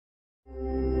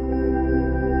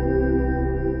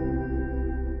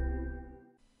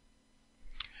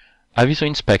Avizo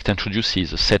Inspect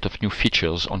introduces a set of new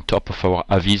features on top of our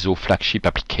Avizo flagship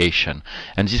application,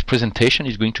 and this presentation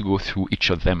is going to go through each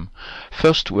of them.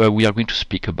 First, we are going to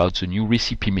speak about the new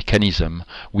recipe mechanism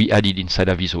we added inside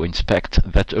Avizo Inspect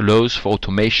that allows for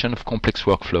automation of complex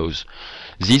workflows.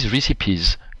 These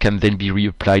recipes can then be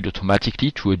reapplied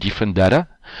automatically to a different data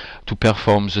to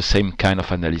perform the same kind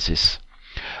of analysis.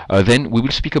 Then we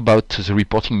will speak about the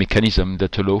reporting mechanism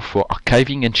that allow for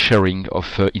archiving and sharing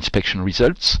of inspection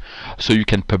results, so you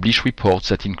can publish reports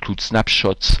that include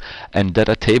snapshots and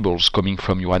data tables coming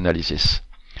from your analysis.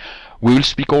 We will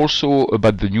speak also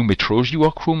about the new metrology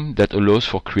workroom that allows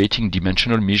for creating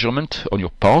dimensional measurement on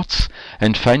your parts,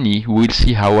 and finally we will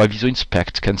see how Avizo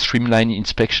Inspect can streamline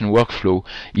inspection workflow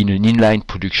in an inline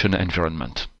production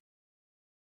environment.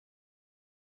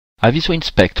 Avizo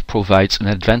Inspect provides an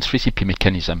advanced recipe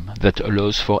mechanism that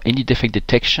allows for any defect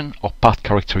detection or part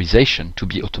characterization to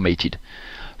be automated.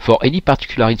 For any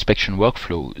particular inspection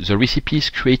workflow, the recipe is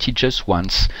created just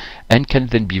once and can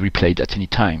then be replayed at any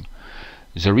time.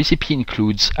 The recipe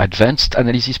includes advanced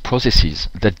analysis processes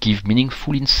that give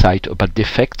meaningful insight about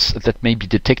defects that may be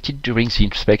detected during the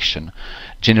inspection,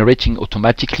 generating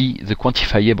automatically the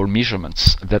quantifiable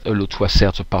measurements that allow to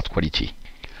assert the part quality.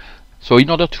 So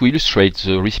in order to illustrate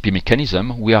the recipe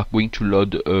mechanism, we are going to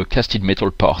load a casted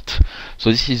metal part. So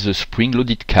this is a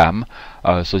spring-loaded cam.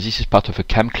 So this is part of a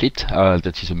cam clit,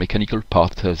 that is a mechanical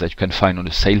part that you can find on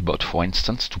a sailboat, for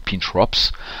instance, to pinch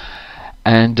ropes.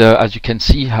 And as you can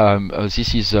see,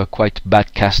 this is quite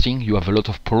bad casting. You have a lot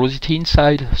of porosity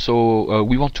inside, so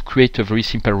we want to create a very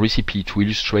simple recipe to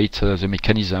illustrate the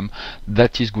mechanism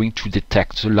that is going to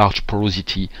detect the large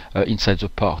porosity inside the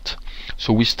part.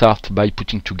 So we start by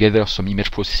putting together some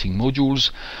image processing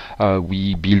modules.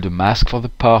 We build a mask for the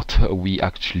part. We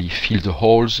actually fill the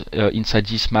holes inside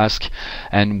this mask,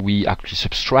 and we actually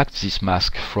subtract this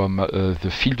mask from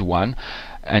the filled one.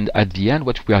 And at the end,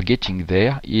 what we are getting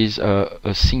there is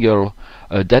a single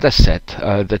data set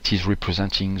that is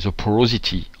representing the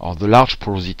porosity, or the large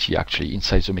porosity actually,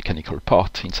 inside the mechanical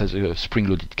part, inside the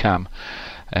spring-loaded cam.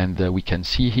 And we can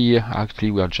see here,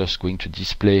 actually, we are just going to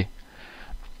display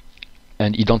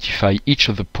and identify each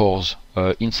of the pores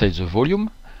inside the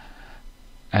volume.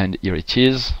 And here it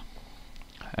is.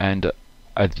 And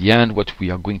at the end, what we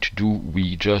are going to do,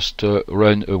 we just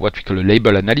run what we call a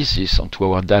label analysis onto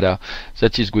our data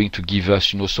that is going to give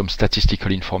us, some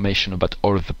statistical information about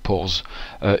all of the pores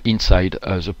inside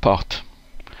the part.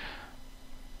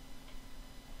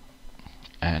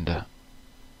 And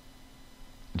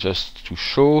just to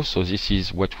show, so this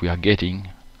is what we are getting.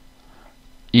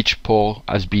 Each pore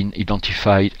has been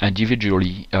identified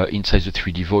individually inside the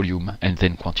 3D volume and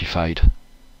then quantified.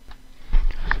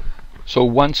 So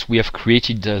once we have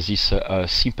created this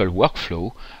simple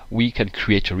workflow, we can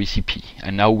create a recipe.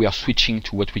 And now we are switching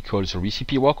to what we call the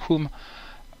recipe workroom,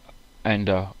 and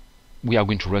we are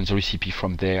going to run the recipe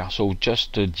from there. So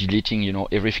just deleting,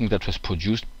 everything that was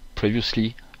produced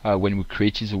previously when we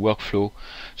created the workflow.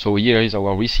 So here is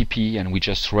our recipe, and we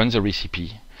just run the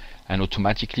recipe, and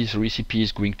automatically the recipe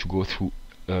is going to go through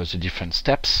the different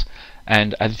steps.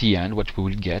 And at the end, what we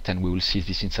will get, and we will see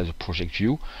this inside the project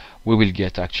view, we will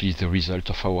get actually the result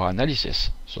of our analysis.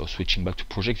 So switching back to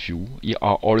project view, here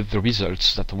are all of the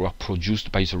results that were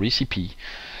produced by the recipe,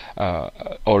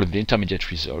 all of the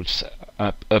intermediate results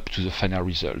up to the final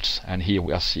results. And here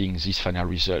we are seeing these final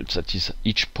results, that is,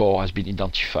 each pore has been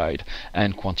identified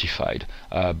and quantified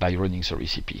by running the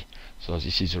recipe. So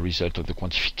this is the result of the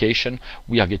quantification.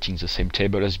 We are getting the same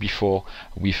table as before,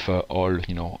 with all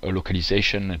a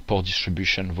localization and pore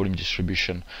distribution, volume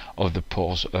distribution of the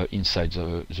pores inside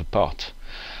the part.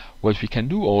 What we can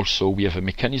do also, we have a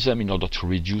mechanism in order to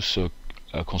reduce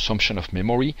consumption of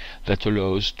memory that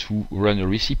allows to run a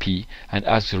recipe and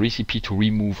ask the recipe to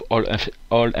remove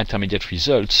all intermediate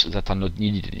results that are not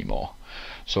needed anymore.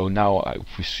 So now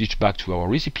if we switch back to our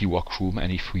recipe workroom,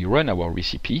 and if we run our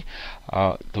recipe,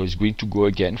 so it's going to go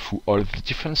again through all the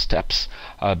different steps,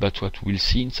 but what we'll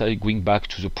see inside going back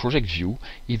to the project view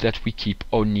is that we keep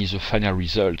only the final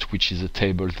result, which is a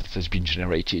table that has been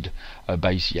generated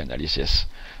by the analysis.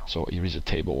 So here is a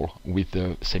table with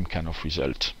the same kind of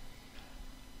result.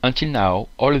 Until now,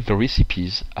 all of the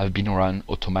recipes have been run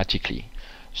automatically.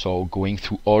 So going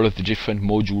through all of the different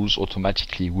modules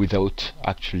automatically without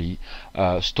actually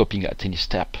stopping at any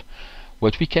step.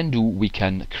 What we can do, we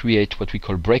can create what we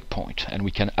call breakpoint, and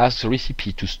we can ask the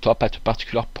recipe to stop at a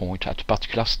particular point, at a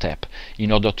particular step, in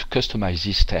order to customize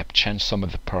this step, change some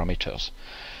of the parameters.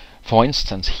 For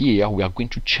instance, here we are going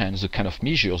to change the kind of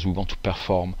measures we want to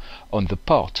perform on the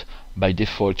part. By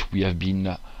default, we have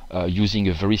been using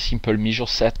a very simple measure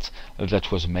set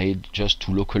that was made just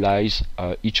to localize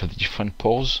each of the different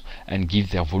pores and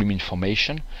give their volume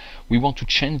information. We want to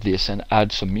change this and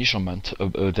add some measurement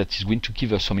that is going to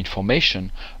give us some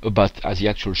information about the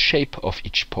actual shape of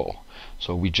each pore.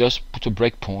 So we just put a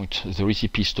breakpoint, the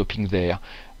recipe stopping there,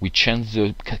 we change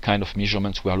the kind of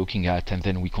measurements we are looking at, and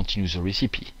then we continue the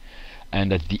recipe.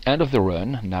 And at the end of the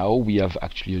run, now we have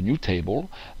actually a new table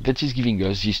that is giving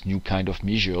us this new kind of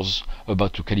measures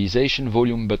about localization,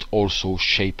 volume, but also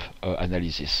shape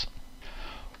analysis.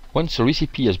 Once a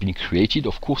recipe has been created,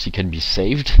 of course it can be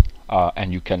saved,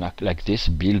 and you can, like this,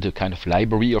 build a kind of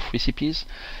library of recipes.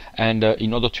 And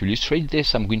in order to illustrate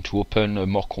this, I'm going to open a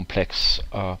more complex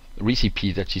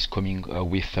recipe that is coming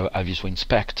with Avizo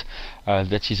Inspect.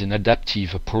 That is an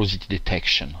adaptive porosity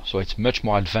detection. So it's much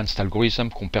more advanced algorithm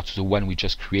compared to the one we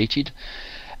just created.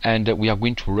 And we are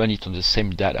going to run it on the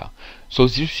same data. So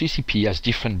this recipe has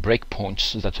different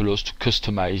breakpoints that allows to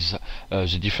customize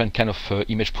the different kind of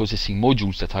image processing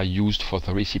modules that are used for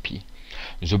the recipe.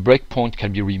 The breakpoint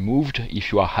can be removed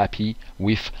if you are happy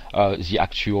with the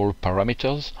actual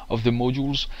parameters of the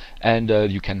modules, and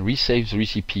you can resave the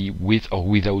recipe with or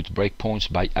without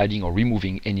breakpoints by adding or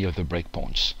removing any of the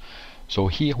breakpoints. So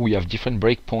here we have different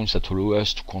breakpoints that allow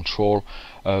us to control,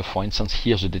 for instance,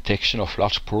 here the detection of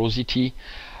large porosity.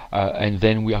 And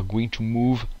then we are going to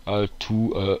move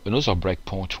to another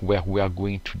breakpoint where we are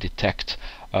going to detect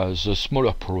the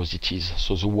smaller porosities,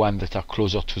 so the ones that are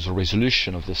closer to the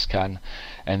resolution of the scan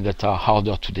and that are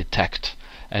harder to detect,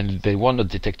 and they were not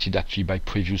detected actually by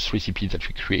previous recipes that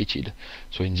we created.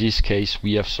 So in this case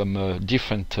we have some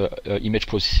different image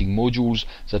processing modules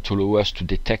that allow us to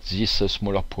detect this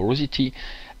smaller porosity,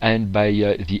 and by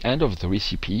the end of the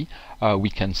recipe we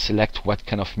can select what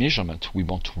kind of measurement we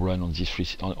want to run on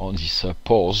these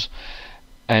pores,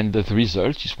 and the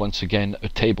result is once again a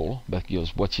table,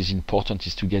 because what is important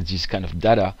is to get this kind of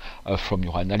data from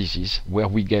your analysis, where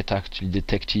we get actually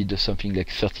detected something like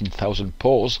 13,000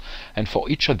 pores, and for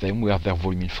each of them we have their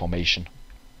volume information.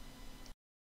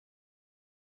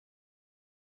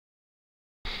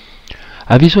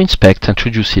 Avizo Inspect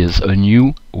introduces a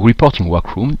new reporting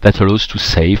workroom that allows to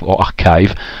save or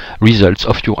archive results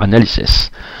of your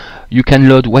analysis. You can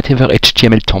load whatever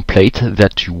HTML template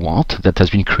that you want that has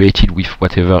been created with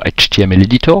whatever HTML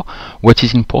editor. What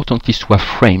is important is to have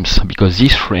frames, because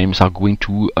these frames are going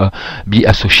to be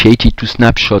associated to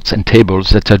snapshots and tables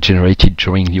that are generated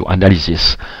during your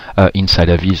analysis inside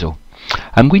Avizo.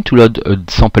 I'm going to load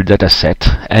a sample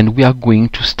dataset, and we are going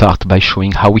to start by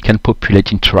showing how we can populate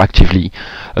interactively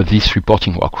this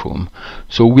reporting workroom.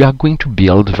 So we are going to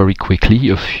build very quickly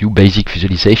a few basic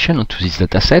visualization onto this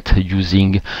dataset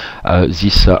using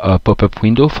this pop-up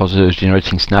window for the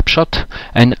generating snapshot,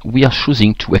 and we are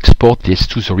choosing to export this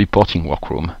to the reporting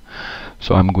workroom.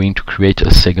 So I'm going to create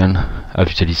a second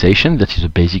visualization that is a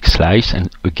basic slice, and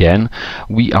again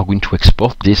we are going to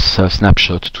export this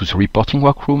snapshot to the reporting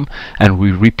workroom, and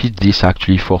we repeat this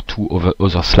actually for two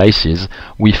other slices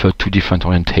with two different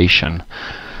orientation.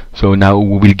 So now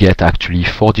we will get actually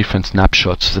 4 different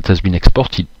snapshots that has been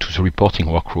exported to the reporting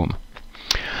workroom.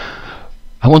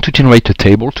 I want to generate a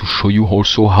table to show you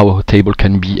also how a table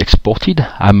can be exported.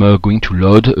 I'm going to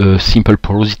load a simple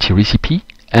porosity recipe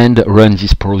and run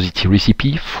this porosity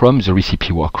recipe from the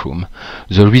recipe workroom.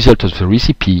 The result of the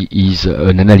recipe is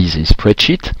an analysis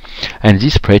spreadsheet, and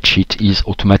this spreadsheet is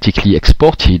automatically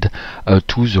exported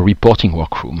to the reporting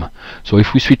workroom. So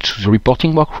if we switch to the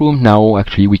reporting workroom, now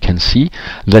actually we can see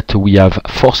that we have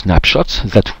 4 snapshots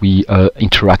that we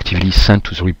interactively send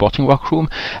to the reporting workroom,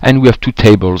 and we have 2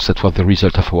 tables that were the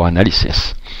result of our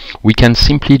analysis. We can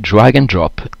simply drag and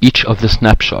drop each of the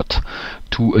snapshots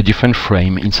to a different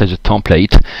frame inside the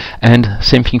template, and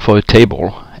same thing for a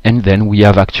table, and then we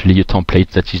have actually a template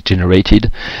that is generated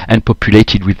and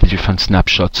populated with the different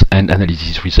snapshots and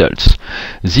analysis results.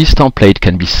 This template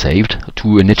can be saved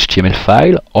to an HTML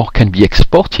file or can be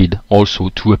exported also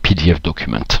to a PDF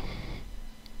document.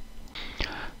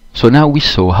 So now we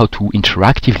saw how to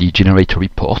interactively generate a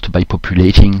report by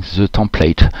populating the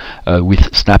template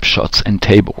with snapshots and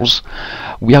tables.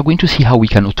 We are going to see how we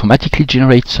can automatically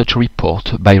generate such a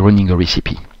report by running a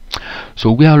recipe.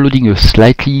 So we are loading a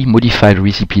slightly modified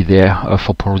recipe there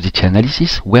for porosity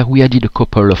analysis, where we added a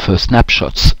couple of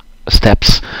snapshots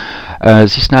steps.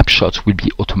 These snapshots will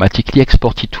be automatically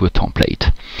exported to a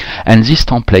template, and this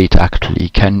template actually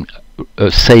can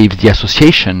save the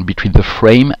association between the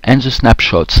frame and the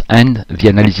snapshots and the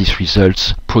analysis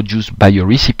results produced by a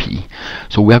recipe.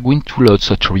 So we are going to load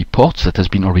such a report that has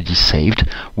been already saved,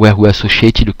 where we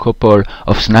associated a couple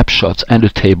of snapshots and a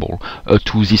table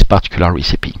to this particular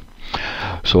recipe.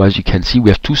 So as you can see, we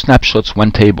have two snapshots,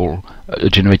 one table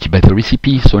generated by the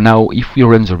recipe. So now if we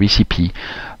run the recipe,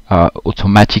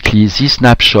 automatically these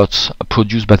snapshots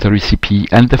produced by the recipe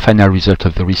and the final result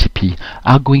of the recipe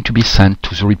are going to be sent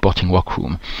to the reporting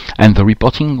workroom, and the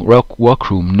reporting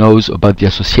workroom knows about the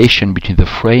association between the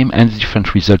frame and the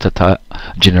different results that are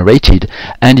generated,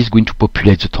 and is going to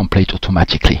populate the template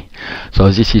automatically.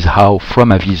 So this is how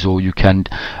from Avizo you can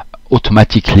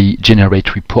automatically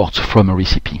generate reports from a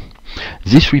recipe.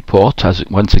 This report, as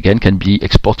once again, can be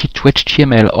exported to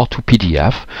HTML or to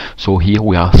PDF. So here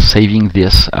we are saving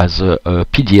this as a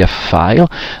PDF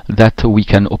file that we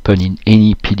can open in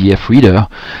any PDF reader,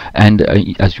 and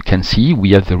as you can see,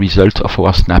 we have the result of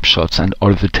our snapshots and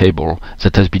all the table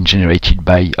that has been generated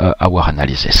by our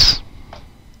analysis.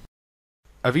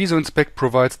 Avizo Inspect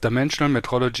provides dimensional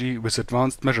metrology with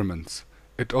advanced measurements.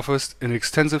 It offers an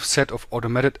extensive set of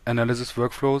automated analysis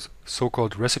workflows,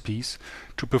 so-called recipes,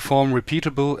 to perform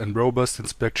repeatable and robust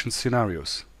inspection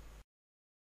scenarios.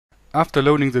 After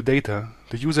loading the data,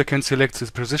 the user can select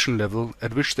the precision level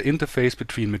at which the interface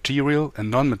between material and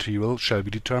non-material shall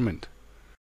be determined.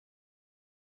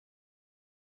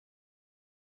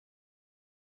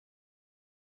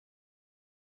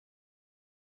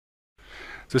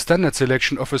 The standard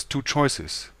selection offers two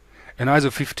choices: an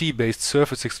ISO 50-based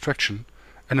surface extraction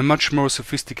and a much more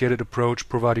sophisticated approach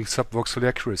providing subvoxel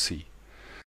accuracy.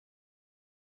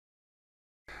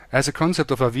 As a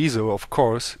concept of Avizo, of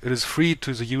course, it is free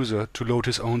to the user to load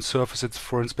his own surfaces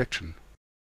for inspection.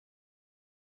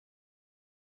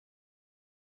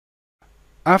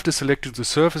 After selecting the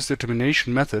surface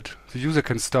determination method, the user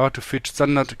can start to fit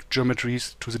standard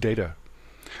geometries to the data.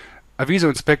 Avizo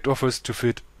Inspect offers to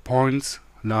fit points,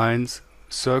 lines,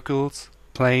 circles,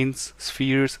 planes,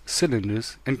 spheres,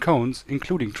 cylinders, and cones,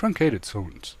 including truncated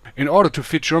zones. In order to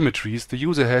fit geometries, the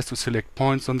user has to select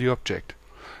points on the object.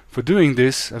 For doing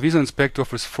this, Avizo Inspect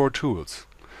offers 4 tools: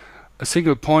 a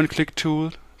single point-click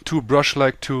tool, 2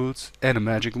 brush-like tools, and a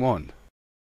magic wand.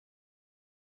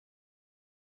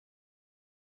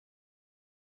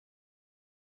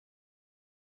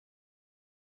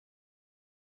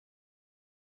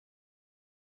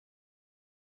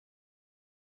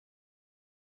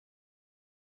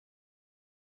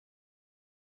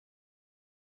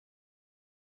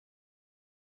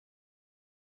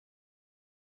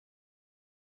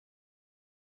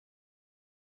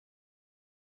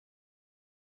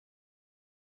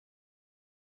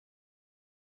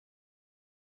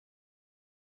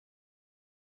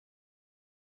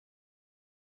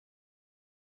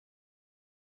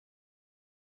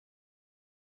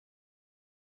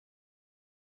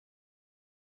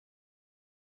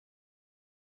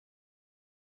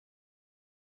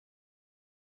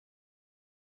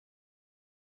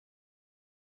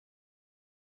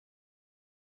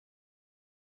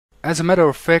 As a matter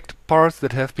of fact, parts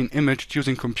that have been imaged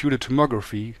using computer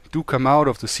tomography do come out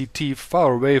of the CT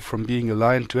far away from being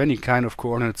aligned to any kind of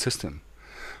coordinate system.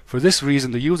 For this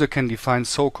reason, the user can define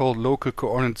so-called local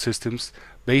coordinate systems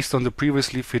based on the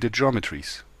previously fitted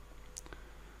geometries.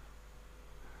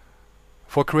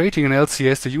 For creating an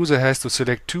LCS, the user has to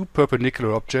select 2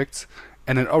 perpendicular objects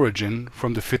and an origin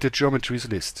from the fitted geometries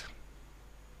list.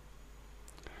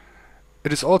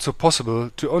 It is also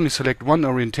possible to only select one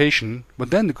orientation,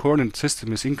 but then the coordinate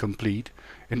system is incomplete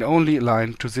and only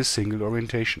aligned to this single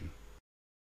orientation.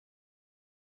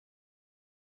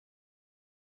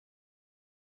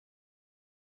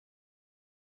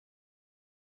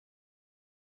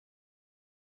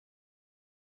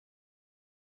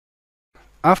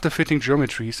 After fitting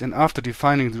geometries and after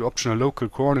defining the optional local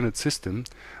coordinate system,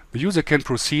 the user can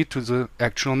proceed to the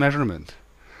actual measurement.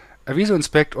 Avizo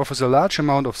Inspect offers a large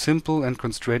amount of simple and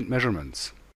constrained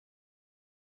measurements.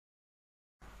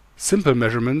 Simple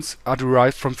measurements are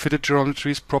derived from fitted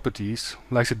geometries properties,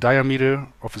 like the diameter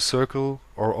of a circle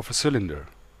or of a cylinder.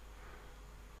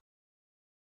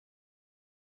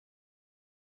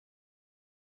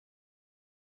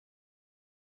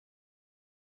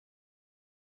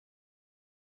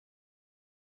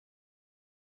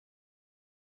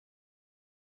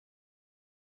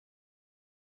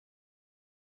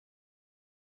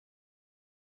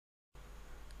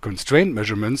 Constrained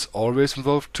measurements always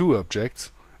involve 2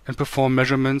 objects and perform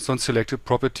measurements on selected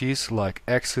properties like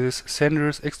axes,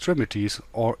 centers, extremities,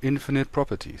 or infinite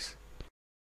properties.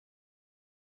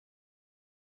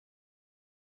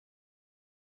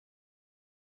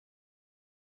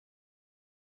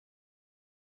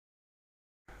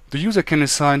 The user can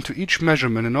assign to each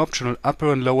measurement an optional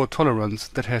upper and lower tolerance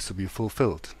that has to be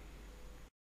fulfilled.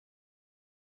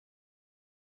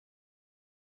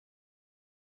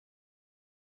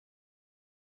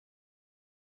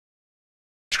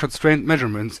 constraint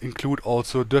measurements include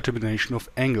also determination of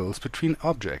angles between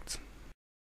objects.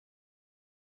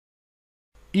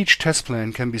 Each test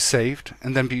plan can be saved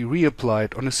and then be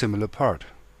reapplied on a similar part.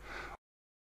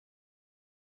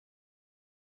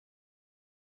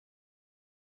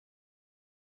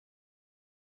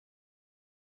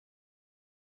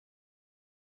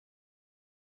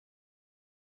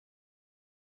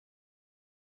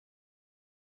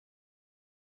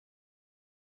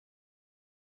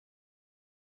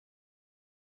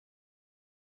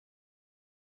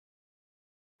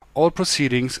 All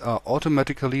proceedings are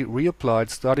automatically reapplied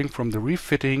starting from the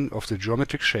refitting of the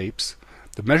geometric shapes,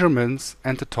 the measurements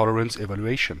and the tolerance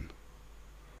evaluation.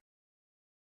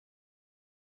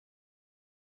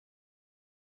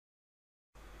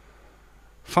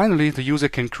 Finally, the user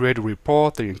can create a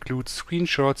report that includes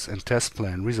screenshots and test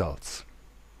plan results.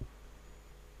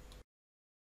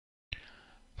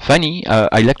 Finally,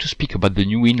 I'd like to speak about the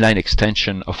new inline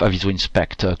extension of Avizo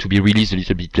Inspect to be released a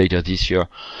little bit later this year.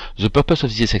 The purpose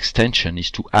of this extension is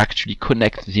to actually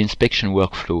connect the inspection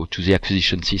workflow to the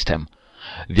acquisition system.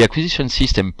 The acquisition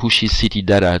system pushes CT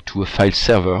data to a file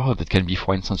server that can be,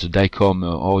 for instance, a DICOM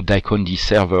or DICOM-D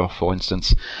server, for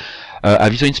instance.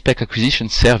 Avizo Inspect acquisition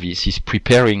service is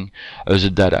preparing the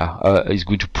data, is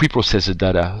going to pre-process the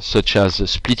data, such as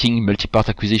splitting multi-part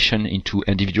acquisition into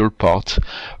individual parts,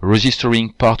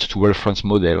 registering part to reference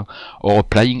model, or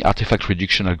applying artifact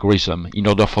reduction algorithm in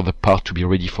order for the part to be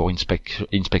ready for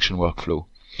inspection workflow.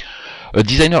 A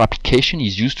designer application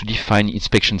is used to define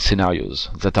inspection scenarios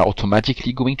that are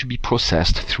automatically going to be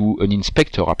processed through an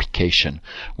inspector application,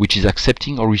 which is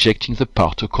accepting or rejecting the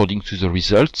part according to the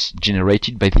results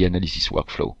generated by the analysis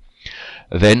workflow.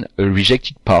 Then, a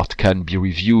rejected part can be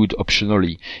reviewed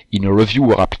optionally in a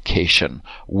reviewer application,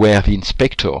 where the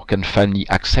inspector can finally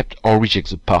accept or reject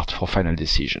the part for final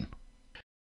decision.